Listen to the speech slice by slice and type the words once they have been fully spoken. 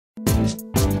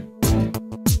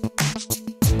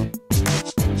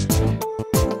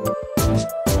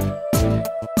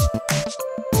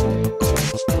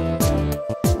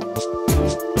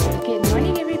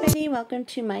Welcome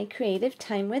to my creative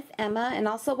time with Emma, and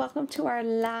also welcome to our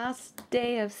last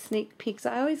day of sneak peeks.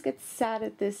 I always get sad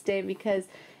at this day because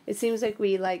it seems like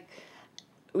we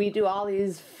do all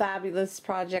these fabulous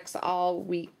projects all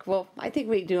week. Well, I think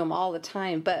we do them all the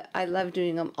time, but I love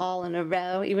doing them all in a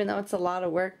row, even though it's a lot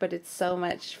of work, but it's so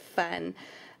much fun.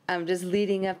 Just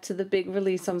leading up to the big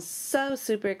release. I'm so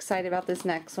super excited about this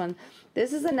next one.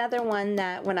 This is another one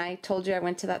that when I told you I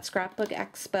went to that scrapbook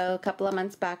expo a couple of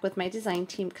months back with my design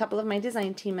team, a couple of my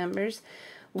design team members,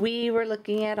 we were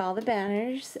looking at all the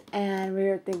banners and we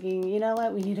were thinking, you know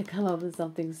what, we need to come up with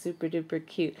something super duper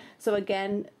cute. So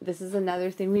again, this is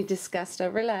another thing we discussed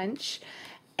over lunch.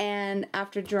 And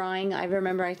after drawing, I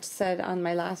remember I said on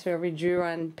my last video we drew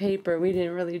on paper. We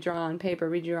didn't really draw on paper,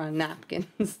 we drew on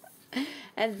napkins.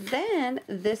 And then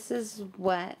this is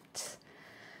what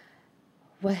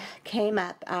came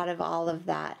up out of all of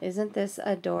that. Isn't this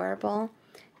adorable?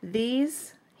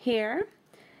 These here,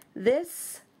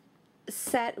 this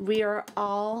set we are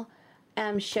all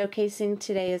showcasing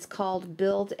today is called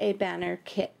Build a Banner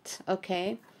Kit,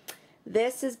 okay?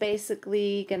 This is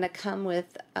basically going to come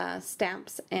with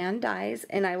stamps and dies,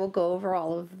 and I will go over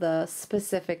all of the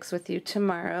specifics with you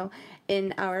tomorrow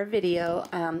in our video,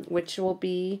 which will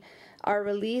be, our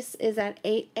release is at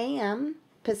 8 a.m.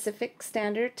 Pacific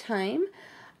Standard Time.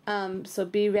 So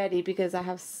be ready because I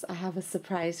have a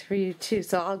surprise for you too.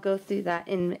 So I'll go through that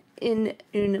in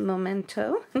un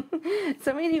momento.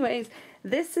 So anyways,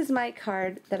 this is my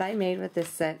card that I made with this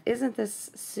set. Isn't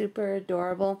this super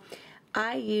adorable?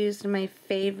 I used my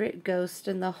favorite ghost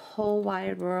in the whole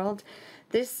wide world.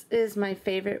 This is my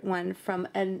favorite one from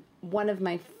one of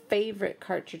my favorite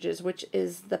cartridges, which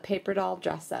is the Paper Doll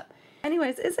Dress Up.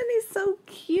 Anyways, isn't he so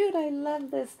cute? I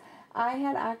love this. I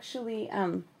had actually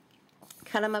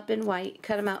cut him out in white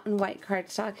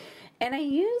cardstock, and I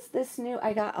used this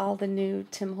I got all the new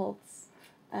Tim Holtz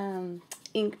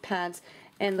ink pads,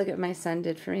 and look at what my son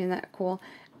did for me. Isn't that cool?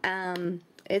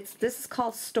 This is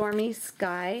called Stormy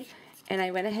Sky, and I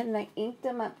went ahead and I inked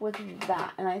him up with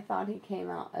that, and I thought he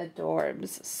came out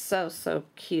adorbs. So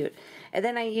cute. And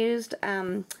then I used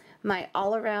my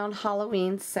all-around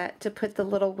Halloween set to put the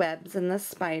little webs in the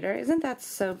spider. Isn't that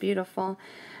so beautiful?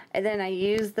 And then I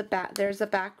used there's a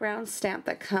background stamp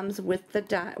that comes with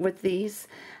these,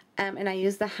 and I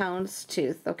used the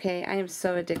houndstooth. Okay, I am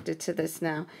so addicted to this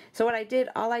now. So what I did,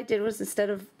 all I did was, instead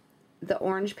of the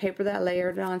orange paper that I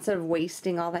layered on, instead of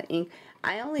wasting all that ink,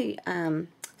 I only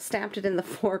stamped it in the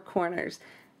four corners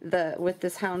with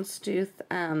this houndstooth,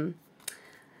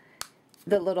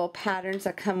 the little patterns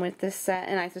that come with this set,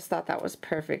 and I just thought that was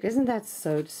perfect. Isn't that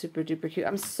so super duper cute?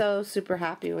 I'm so super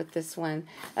happy with this one.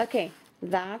 Okay,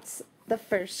 that's the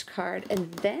first card,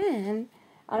 and then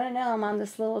I don't know, I'm on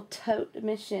this little tote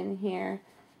mission here.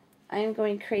 I am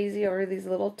going crazy over these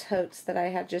little totes that I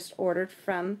have just ordered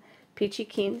from Peachy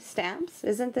Keen Stamps.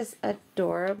 Isn't this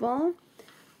adorable?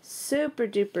 Super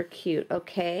duper cute.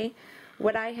 Okay,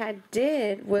 what I had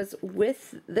did was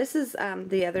this is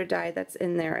the other die that's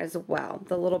in there as well,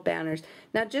 the little banners.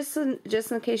 Now just in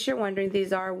case you're wondering,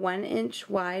 these are 1 inch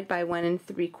wide by 1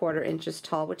 3/4 inches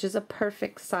tall, which is a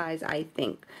perfect size, I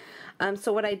think.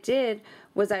 So what I did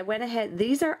was I went ahead,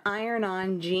 these are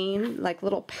iron-on jean, like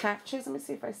little patches. Let me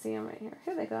see if I see them right here.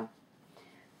 Here they go.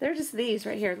 They're just these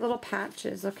right here, little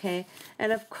patches, okay?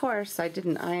 And of course, I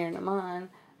didn't iron them on.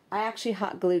 I actually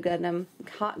hot glue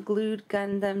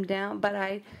gunned them down, but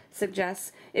I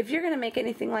suggest, if you're going to make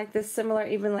anything like this, similar,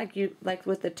 even like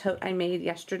with the tote I made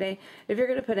yesterday, if you're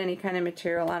going to put any kind of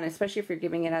material on, especially if you're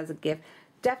giving it as a gift,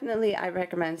 definitely I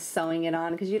recommend sewing it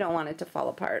on because you don't want it to fall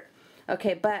apart.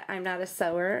 Okay, but I'm not a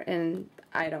sewer and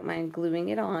I don't mind gluing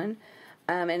it on.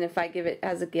 And if I give it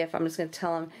as a gift, I'm just going to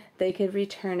tell them they could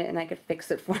return it and I could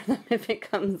fix it for them if it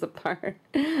comes apart.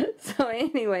 So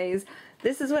anyways,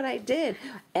 this is what I did.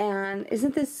 And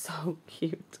isn't this so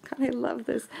cute? God, I love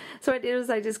this. So what I did was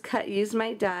I just used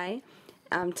my die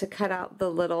to cut out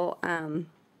the little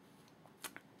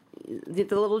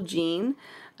jean.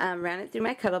 Ran it through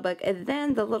my Cuttlebook, and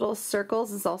then the little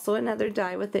circles is also another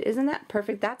die with it. Isn't that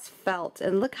perfect? That's felt,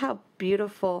 and look how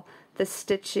beautiful the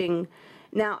stitching.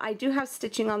 Now I do have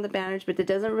stitching on the banners, but it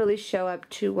doesn't really show up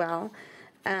too well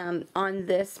on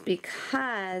this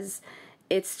because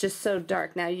it's just so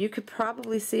dark. Now you could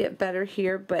probably see it better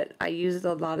here, but I used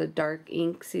a lot of dark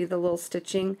ink. See the little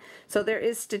stitching? So there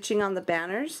is stitching on the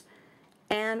banners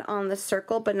and on the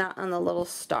circle, but not on the little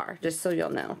star, just so you'll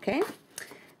know, okay?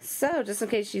 So just in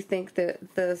case you think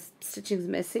that the stitching's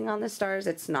missing on the stars,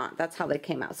 it's not. That's how they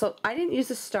came out. So I didn't use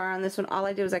a star on this one. All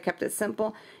I did was I kept it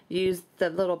simple, used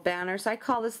the little banner. So I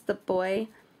call this the boy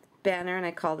banner and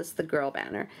I call this the girl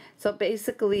banner. So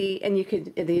basically, and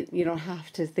you don't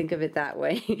have to think of it that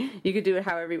way. You could do it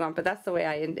however you want, but that's the way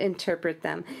I interpret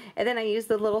them. And then I use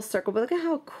the little circle, but look at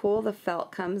how cool the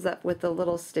felt comes up with the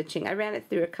little stitching. I ran it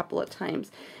through a couple of times.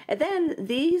 And then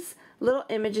these little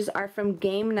images are from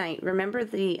game night. Remember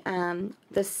the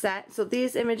set? So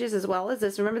these images as well as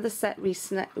this, remember the set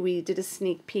we did a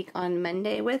sneak peek on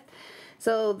Monday with?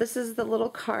 So this is the little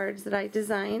cards that I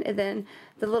designed, and then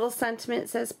the little sentiment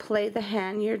says, play the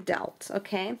hand you're dealt,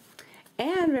 okay?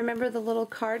 And remember the little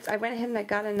cards? I went ahead and I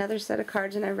got another set of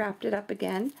cards and I wrapped it up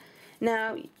again.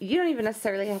 Now, you don't even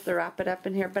necessarily have to wrap it up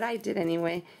in here, but I did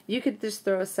anyway. You could just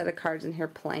throw a set of cards in here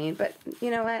plain, but you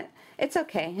know what? It's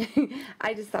okay.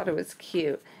 I just thought it was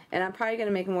cute. And I'm probably going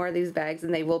to make more of these bags,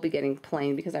 and they will be getting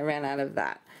plain because I ran out of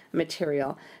that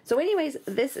material. So anyways,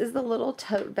 this is the little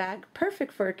tote bag,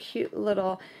 perfect for a cute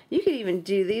little, you could even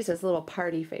do these as little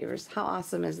party favors. How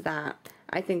awesome is that?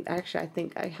 I think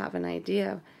I have an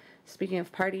idea. Speaking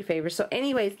of party favors. So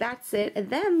anyways, that's it. And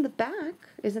then the back,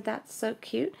 isn't that so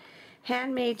cute?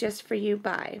 Handmade just for you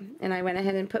by. And I went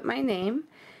ahead and put my name.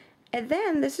 And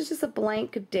then this is just a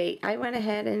blank date. I went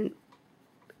ahead and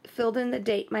filled in the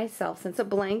date myself, since a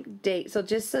blank date. So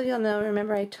just so you'll know,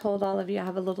 remember I told all of you I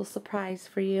have a little surprise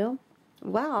for you.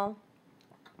 Well,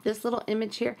 this little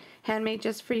image here, handmade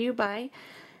just for you by,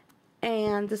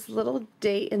 and this little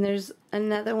date, and there's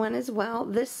another one as well.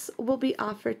 This will be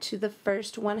offered to the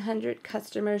first 100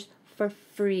 customers for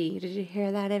free. Did you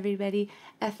hear that, everybody?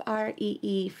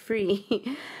 F-R-E-E,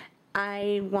 free.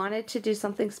 I wanted to do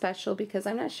something special because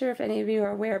I'm not sure if any of you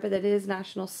are aware, but it is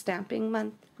National Stamping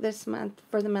Month this month,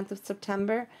 for the month of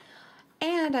September.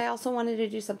 And I also wanted to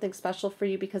do something special for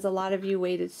you because a lot of you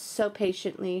waited so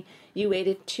patiently. You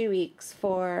waited 2 weeks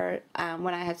for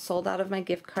when I had sold out of my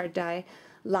gift card die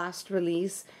last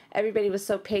release. Everybody was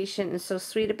so patient and so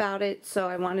sweet about it, so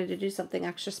I wanted to do something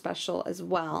extra special as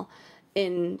well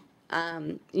in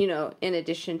you know, in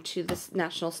addition to this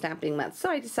National Stamping Month. So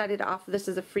I decided to offer this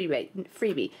as a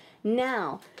freebie.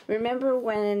 Now, remember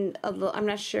when, I'm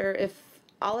not sure if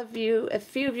all of you, a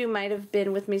few of you might have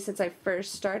been with me since I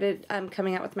first started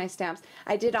coming out with my stamps.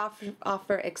 I did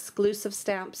offer exclusive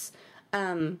stamps,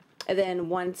 and then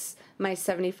once my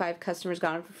 75 customers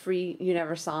got them for free, you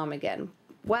never saw them again.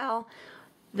 Well,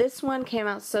 this one came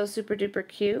out so super duper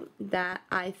cute that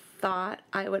I thought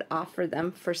I would offer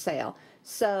them for sale.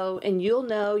 So, and you'll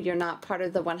know you're not part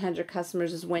of the 100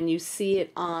 customers is when you see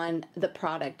it on the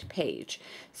product page.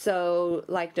 So,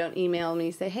 like, don't email me,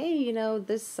 say, hey, you know,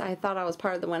 this, I thought I was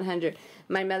part of the 100.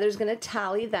 My mother's going to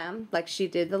tally them like she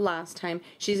did the last time.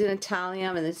 She's going to tally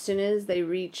them, and as soon as they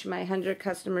reach my 100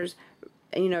 customers,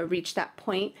 you know, reach that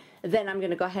point, then I'm going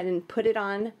to go ahead and put it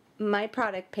on my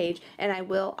product page, and I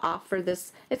will offer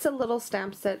this. It's a little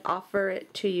stamp set, offer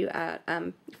it to you at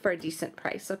for a decent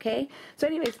price, okay? So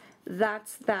anyways,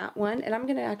 that's that one, and I'm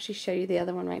going to actually show you the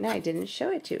other one right now. I didn't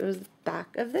show it to you. It was the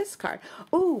back of this card.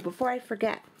 Oh, before I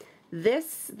forget,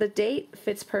 the date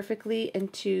fits perfectly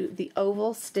into the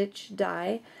oval stitch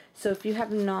die. So if you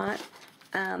have not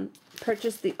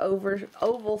purchased the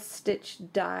oval stitch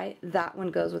die, that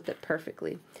one goes with it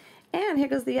perfectly. And here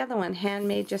goes the other one,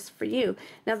 handmade just for you.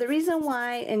 Now the reason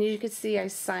why, and you can see I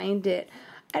signed it,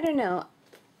 I don't know,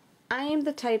 I am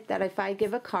the type that if I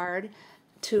give a card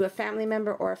to a family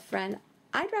member or a friend,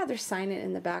 I'd rather sign it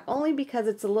in the back, only because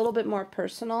it's a little bit more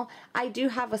personal. I do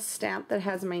have a stamp that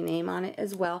has my name on it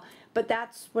as well, but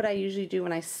that's what I usually do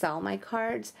when I sell my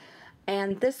cards.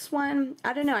 And this one,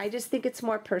 I don't know, I just think it's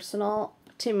more personal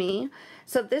to me.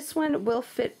 So this one will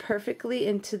fit perfectly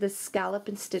into the scallop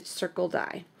and stitch circle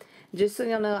die. Just so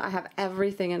you'll know, I have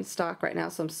everything in stock right now,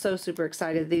 so I'm so super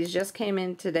excited. These just came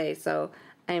in today, so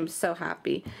I am so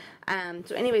happy.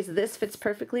 So anyways, this fits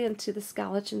perfectly into the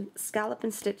scallop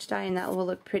and stitch die, and that will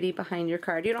look pretty behind your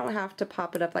card. You don't have to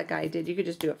pop it up like I did. You could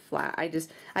just do it flat.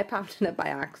 I popped it up by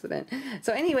accident.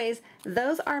 So anyways,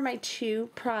 those are my 2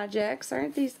 projects.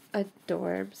 Aren't these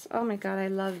adorbs? Oh my god, I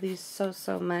love these so,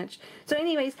 so much. So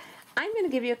anyways, I'm going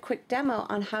to give you a quick demo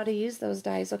on how to use those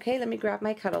dies. Okay, let me grab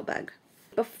my cuddle bug.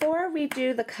 Before we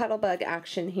do the cuddle bug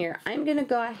action here, I'm going to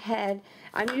go ahead.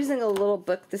 I'm using a little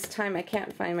book this time. I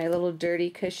can't find my little dirty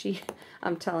cushy.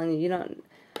 I'm telling you,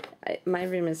 my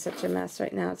room is such a mess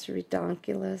right now. It's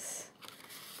redonkulous.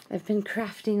 I've been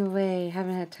crafting away.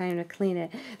 Haven't had time to clean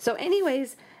it. So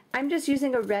anyways, I'm just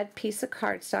using a red piece of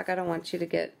cardstock. I don't want you to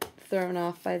get thrown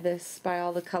off by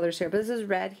all the colors here. But this is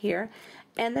red here.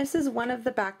 And this is one of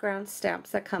the background stamps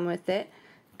that come with it.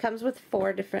 Comes with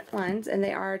 4 different ones, and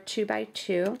they are 2 by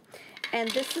 2. And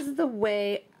this is the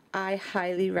way I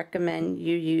highly recommend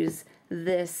you use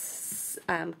this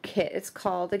kit. It's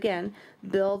called, again,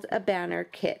 Build a Banner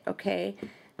Kit, okay?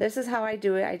 This is how I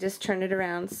do it. I just turn it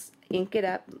around, ink it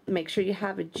up, make sure you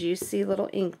have a juicy little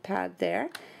ink pad there.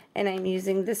 And I'm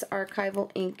using this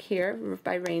archival ink here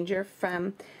by Ranger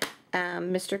from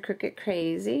Mr. Crooked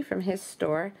Crazy from his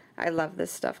store. I love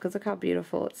this stuff because look how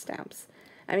beautiful it stamps.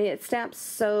 I mean, it stamps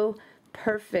so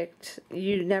perfect.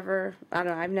 You never, I don't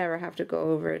know, I've never have to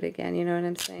go over it again. You know what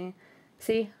I'm saying?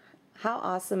 See, how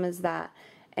awesome is that?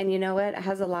 And you know what? It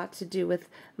has a lot to do with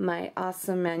my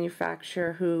awesome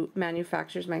manufacturer who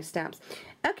manufactures my stamps.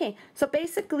 Okay, so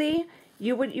basically,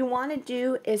 what you want to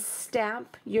do is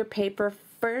stamp your paper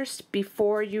first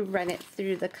before you run it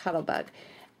through the Cuttlebug.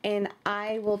 And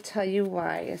I will tell you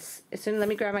why. Let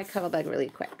me grab my Cuttlebug really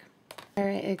quick.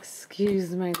 Alright,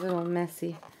 excuse my little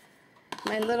messy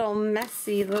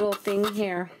little thing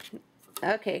here.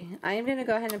 Okay, I'm going to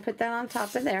go ahead and put that on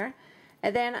top of there.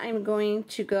 And then I'm going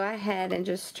to go ahead and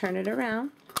just turn it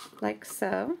around like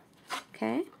so.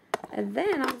 Okay, and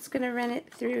then I'm just going to run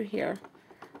it through here.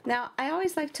 Now, I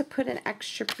always like to put an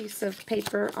extra piece of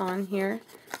paper on here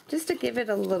just to give it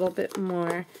a little bit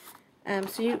more. I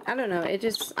don't know, I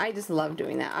just love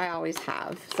doing that. I always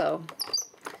have. So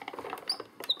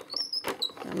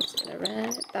I'm just going to run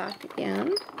it back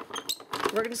again.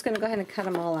 We're just going to go ahead and cut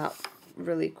them all out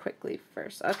really quickly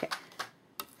first. Okay,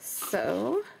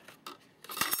 so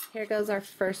here goes our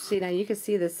first sheet. Now you can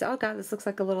see this. Oh God, this looks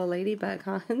like a little ladybug,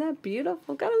 huh? Isn't that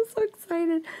beautiful? God, I'm so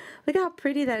excited. Look how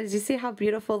pretty that is. You see how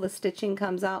beautiful the stitching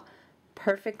comes out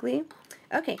perfectly?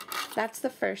 Okay, that's the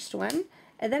first one.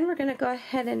 And then we're going to go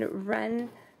ahead and run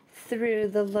through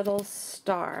the little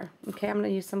star. Okay, I'm going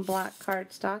to use some black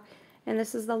cardstock. And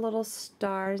this is the little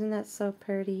star. Isn't that so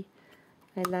pretty?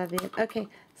 I love it. Okay,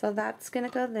 so that's going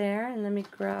to go there. And let me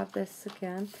grab this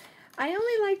again. I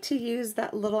only like to use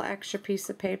that little extra piece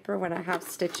of paper when I have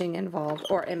stitching involved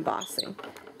or embossing.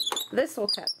 This will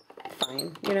cut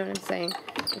fine, you know what I'm saying?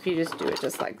 If you just do it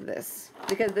just like this.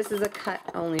 Because this is a cut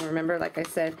only. Remember, like I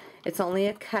said, it's only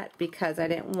a cut because I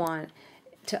didn't want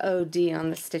to OD on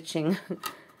the stitching.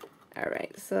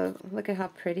 Alright, so look at how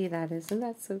pretty that is. Isn't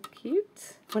that so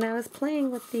cute? When I was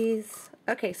playing with these...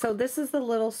 Okay, so this is the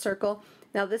little circle.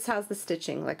 Now this has the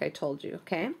stitching, like I told you,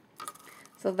 okay?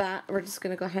 So that, we're just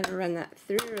going to go ahead and run that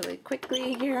through really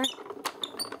quickly here.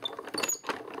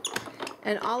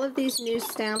 And all of these new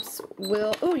stamps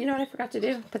will... Oh, you know what I forgot to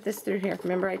do? Put this through here.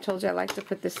 Remember I told you I like to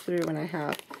put this through when I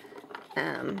have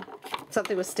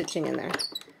something with stitching in there.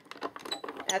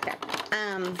 Okay.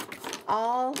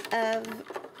 All of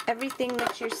everything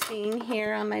that you're seeing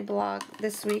here on my blog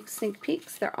this week, sneak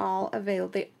peeks, they're all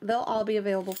available. They'll all be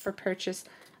available for purchase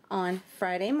on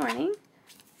Friday morning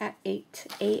at 8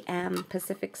 a.m.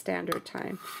 Pacific Standard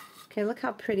Time. Okay, look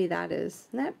how pretty that is.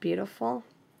 Isn't that beautiful?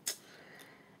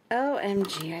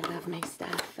 OMG, I love my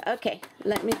stuff. Okay,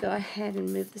 let me go ahead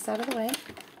and move this out of the way.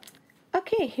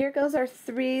 Okay, here goes our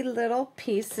 3 little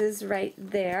pieces right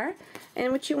there.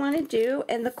 And what you want to do,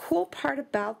 and the cool part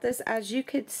about this, as you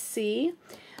could see,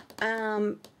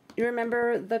 you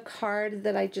remember the card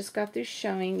that I just got through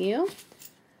showing you?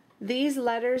 These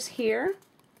letters here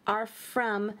are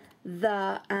from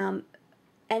the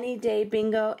Any Day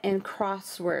Bingo and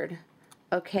Crossword,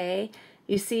 okay?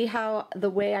 You see how the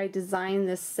way I designed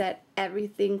this set,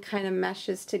 everything kind of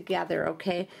meshes together,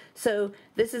 okay? So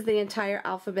this is the entire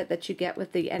alphabet that you get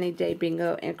with the Any Day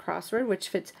Bingo and Crossword, which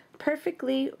fits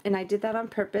perfectly, and I did that on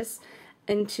purpose,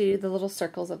 into the little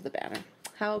circles of the banner.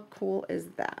 How cool is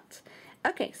that?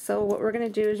 Okay, so what we're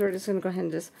going to do is we're just going to go ahead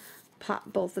and just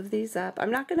pop both of these up. I'm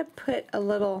not going to put a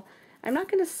little, I'm not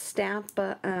going to stamp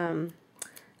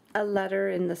a letter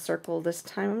in the circle this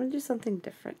time. I'm going to do something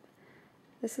different.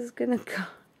 This is going to go,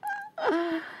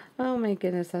 oh my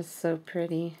goodness, that's so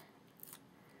pretty.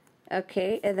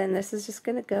 Okay, and then this is just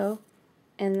going to go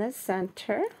in the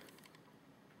center.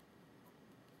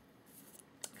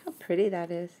 How pretty that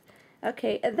is.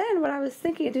 Okay, and then what I was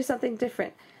thinking, do something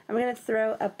different. I'm going to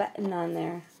throw a button on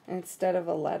there instead of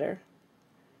a letter.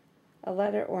 A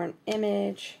letter or an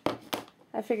image.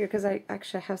 I figure because I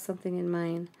actually have something in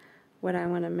mind what I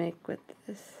want to make with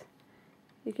this.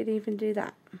 You could even do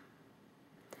that.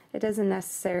 It doesn't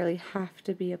necessarily have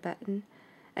to be a button.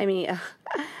 I mean,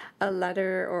 a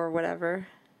letter or whatever.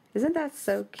 Isn't that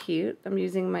so cute? I'm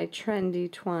using my trendy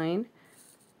twine.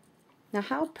 Now,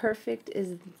 how perfect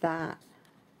is that?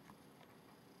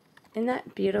 Isn't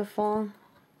that beautiful?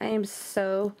 I am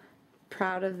so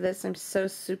proud of this. I'm so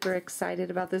super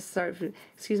excited about this. Sorry,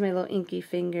 excuse my little inky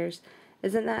fingers.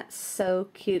 Isn't that so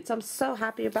cute? So I'm so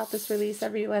happy about this release,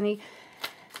 everybody.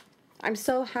 I'm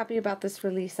so happy about this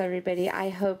release, everybody. I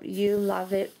hope you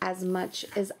love it as much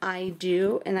as I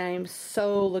do, and I'm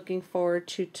so looking forward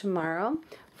to tomorrow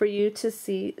for you to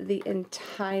see the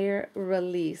entire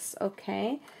release,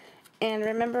 okay? And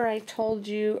remember I told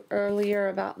you earlier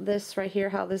about this right here,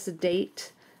 how this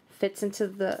date fits into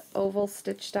the oval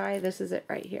stitch die. This is it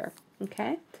right here,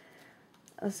 okay?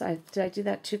 Oh, sorry, did I do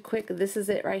that too quick? This is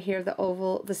it right here.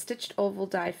 The stitched oval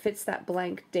die fits that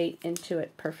blank date into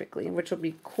it perfectly, which will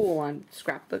be cool on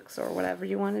scrapbooks or whatever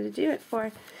you wanted to do it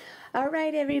for. All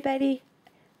right, everybody.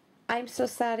 I'm so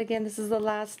sad again. This is the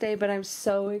last day, but I'm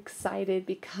so excited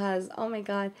because, oh my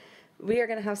God, we are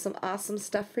going to have some awesome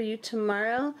stuff for you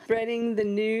tomorrow. Spreading the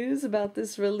news about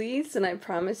this release, and I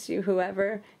promise you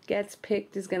whoever gets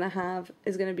picked is going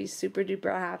to be super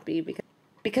duper happy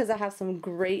because I have some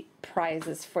great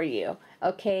prizes for you,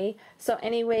 okay? So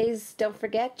anyways, don't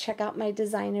forget, check out my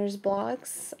designers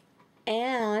blogs,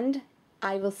 and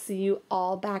I will see you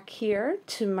all back here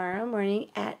tomorrow morning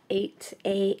at 8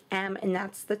 a.m. and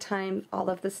that's the time all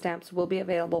of the stamps will be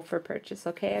available for purchase,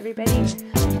 okay, everybody?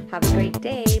 Have a great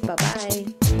day.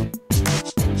 Bye-bye.